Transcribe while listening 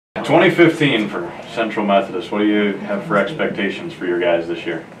2015 for Central Methodist. What do you have for expectations for your guys this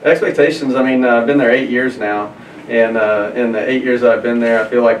year? Expectations, I mean, I've been there 8 years now, and in the 8 years that I've been there, I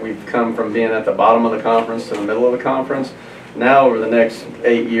feel like we've come from being at the bottom of the conference to the middle of the conference. Now, over the next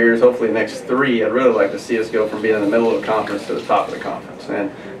 8 years, hopefully the next 3, I'd really like to see us go from being in the middle of the conference to the top of the conference, and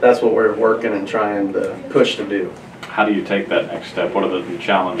that's what we're working and trying to push to do. How do you take that next step? What are the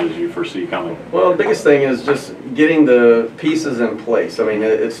challenges you foresee coming? Well, the biggest thing is just getting the pieces in place. I mean,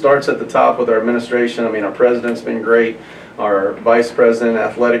 it starts at the top with our administration. I mean, our president's been great. Our vice president,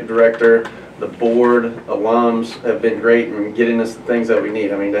 athletic director, the board, alums have been great in getting us the things that we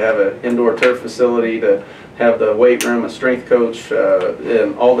need. I mean, to have an indoor turf facility, to have the weight room, a strength coach,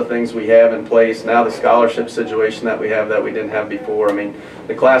 and all the things we have in place. Now the scholarship situation that we have that we didn't have before. I mean,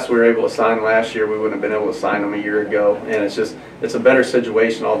 the class we were able to sign last year, we wouldn't have been able to sign them a year ago. And it's a better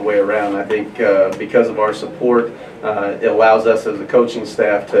situation all the way around. I think because of our support, it allows us as a coaching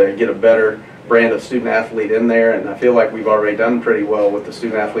staff to get a better brand of student athlete in there, and I feel like we've already done pretty well with the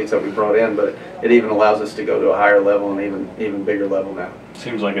student athletes that we brought in, but it even allows us to go to a higher level and even bigger level now.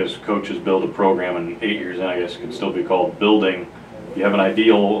 Seems like as coaches build a program, and 8 years in, I guess it can still be called building, you have an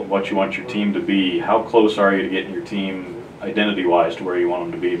ideal what you want your team to be. How close are you to getting your team identity-wise to where you want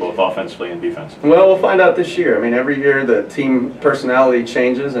them to be, both offensively and defensively? Well, we'll find out this year. I mean, every year the team personality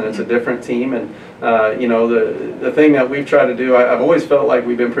changes, and it's a different team. And you know, the thing that we've tried to do, I've always felt like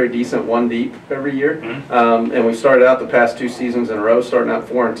we've been pretty decent one deep every year. And we started out the past 2 seasons in a row, starting out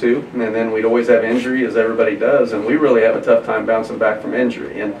 4-2, and then we'd always have injury, as everybody does, and we really have a tough time bouncing back from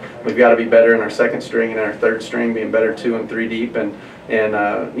injury. And we've got to be better in our second string and our third string, being better 2 and 3 deep. And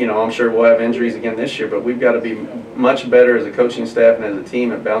you know, I'm sure we'll have injuries again this year, but we've got to be much better as a coaching staff and as a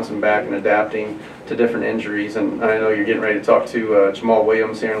team at bouncing back and adapting to different injuries. And I know you're getting ready to talk to Jamall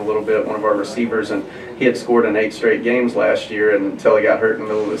Williams here in a little bit, one of our receivers, and he had scored in 8 straight games last year until he got hurt in the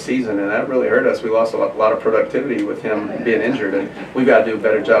middle of the season, and that really hurt us. We lost a lot of productivity with him being injured, and we've got to do a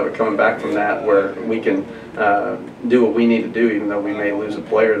better job of coming back from that, where we can do what we need to do, even though we may lose a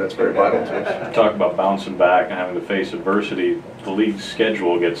player that's very vital to us. Talk about bouncing back and having to face adversity. The league's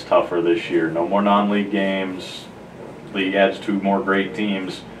schedule gets tougher this year. No more non-league games. League adds 2 more great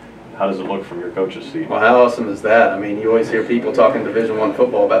teams. How does it look from your coach's seat? Well, how awesome is that? I mean, you always hear people talking Division I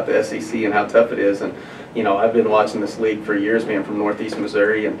football about the SEC and how tough it is. And, you know, I've been watching this league for years, being from Northeast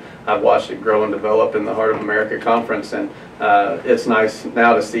Missouri, and I've watched it grow and develop in the Heart of America Conference. And it's nice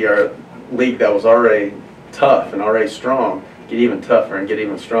now to see our league that was already tough and already strong get even tougher and get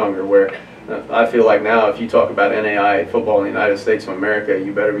even stronger, where I feel like now if you talk about NAIA football in the United States of America,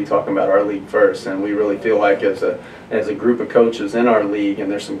 you better be talking about our league first. And we really feel like as a group of coaches in our league,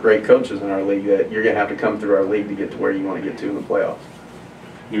 and there's some great coaches in our league, that you're going to have to come through our league to get to where you want to get to in the playoffs.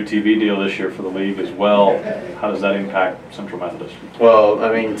 New TV deal this year for the league as well. How does that impact Central Methodist? Well,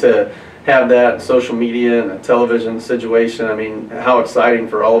 I mean, to have that social media and a television situation, I mean, how exciting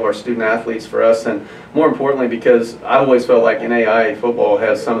for all of our student athletes, for us, and more importantly, because I've always felt like NAIA football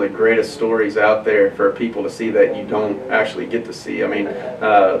has some of the greatest stories out there for people to see that you don't actually get to see. I mean,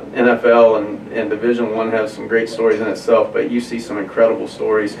 NFL and Division I have some great stories in itself, but you see some incredible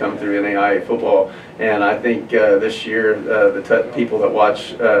stories come through NAIA football, and I think this year the people that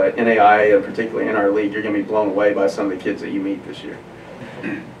watch NAIA, and particularly in our league, you're going to be blown away by some of the kids that you meet this year.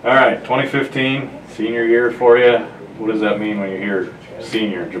 All right, 2015, senior year for you. What does that mean when you hear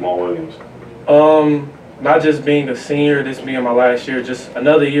senior Jamall Williams? Not just being a senior, this being my last year, just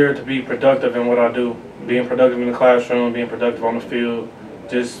another year to be productive in what I do. Being productive in the classroom, being productive on the field,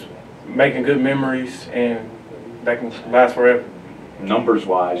 just making good memories, and that can last forever.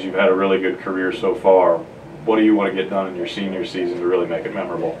 Numbers-wise, you've had a really good career so far. What do you want to get done in your senior season to really make it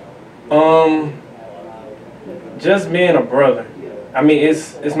memorable? Just being a brother. I mean,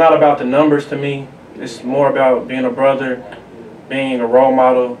 it's not about the numbers to me. It's more about being a brother, being a role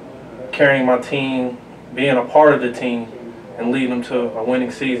model, carrying my team, being a part of the team, and leading them to a winning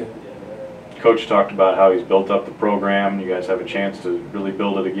season. Coach talked about how he's built up the program. You guys have a chance to really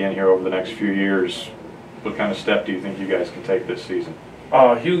build it again here over the next few years. What kind of step do you think you guys can take this season?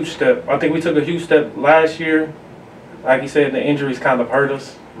 A huge step. I think we took a huge step last year. Like you said, the injuries kind of hurt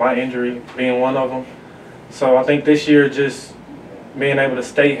us, my injury being one of them. So I think this year, just being able to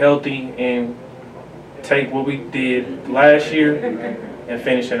stay healthy and take what we did last year and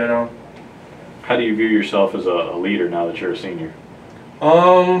finishing it on. How do you view yourself as a leader now that you're a senior?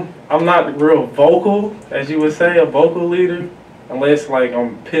 I'm not real vocal, as you would say, a vocal leader, unless like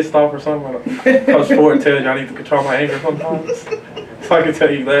I'm pissed off or something. Coach Ford tells you I need to control my anger sometimes, so I can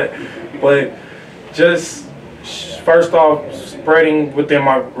tell you that. But just first off, spreading within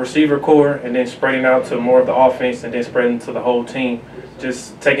my receiver core, and then spreading out to more of the offense, and then spreading to the whole team.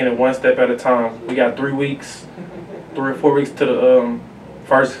 just taking it one step at a time. We got 3 weeks, 3 or 4 weeks to the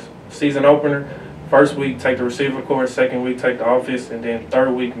first season opener. First week, take the receiver course. Second week, take the offense. And then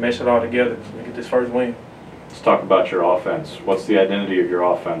third week, mesh it all together to get this first win. Let's talk about your offense. What's the identity of your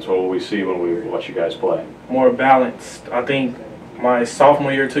offense? What will we see when we watch you guys play? More balanced. I think my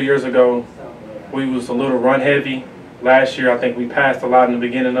sophomore year, 2 years ago, we was a little run heavy. Last year, I think we passed a lot in the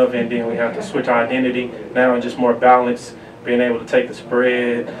beginning of it, and then we had to switch our identity. Now it's just more balanced, being able to take the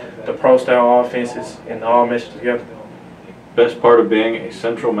spread, the pro-style offenses, and all mesh together. Best part of being a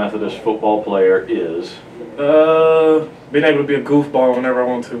Central Methodist football player is? Being able to be a goofball whenever I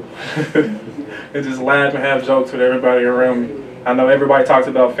want to. And just laugh and have jokes with everybody around me. I know everybody talks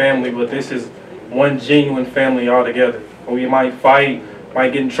about family, but this is one genuine family all together. We might fight,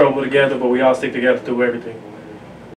 might get in trouble together, but we all stick together through everything.